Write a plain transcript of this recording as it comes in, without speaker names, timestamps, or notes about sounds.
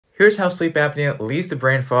Here's how sleep apnea leads to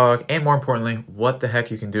brain fog, and more importantly, what the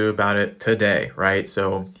heck you can do about it today, right?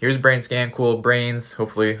 So here's a brain scan, cool brains.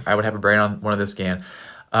 Hopefully I would have a brain on one of this scan.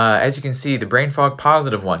 As you can see, the brain fog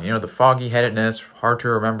positive one, the foggy headedness, hard to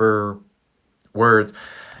remember words,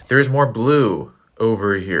 there's more blue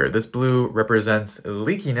over here. This blue represents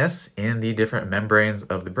leakiness in the different membranes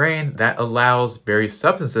of the brain that allows various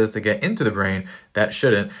substances to get into the brain that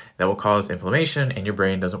shouldn't, that will cause inflammation, and your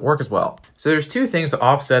brain doesn't work as well. So there's two things to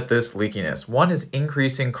offset this leakiness. One is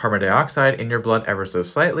increasing carbon dioxide in your blood ever so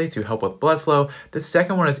slightly to help with blood flow. The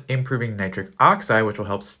second one is improving nitric oxide, which will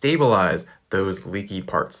help stabilize those leaky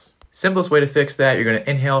parts. Simplest way to fix that, you're going to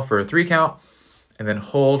inhale for a 3 count, and then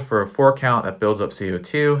hold for a 4 count that builds up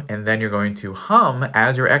CO2, and then you're going to hum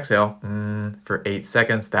as you exhale for 8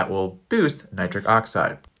 seconds. That will boost nitric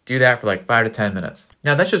oxide. Do that for like 5 to 10 minutes.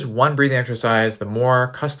 Now that's just one breathing exercise. The more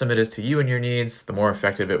custom it is to you and your needs, the more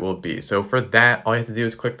effective it will be. So for that, all you have to do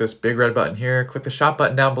is click this big red button here, click the shop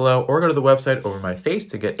button down below, or go to the website over my face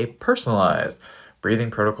to get a personalized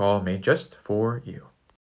breathing protocol made just for you.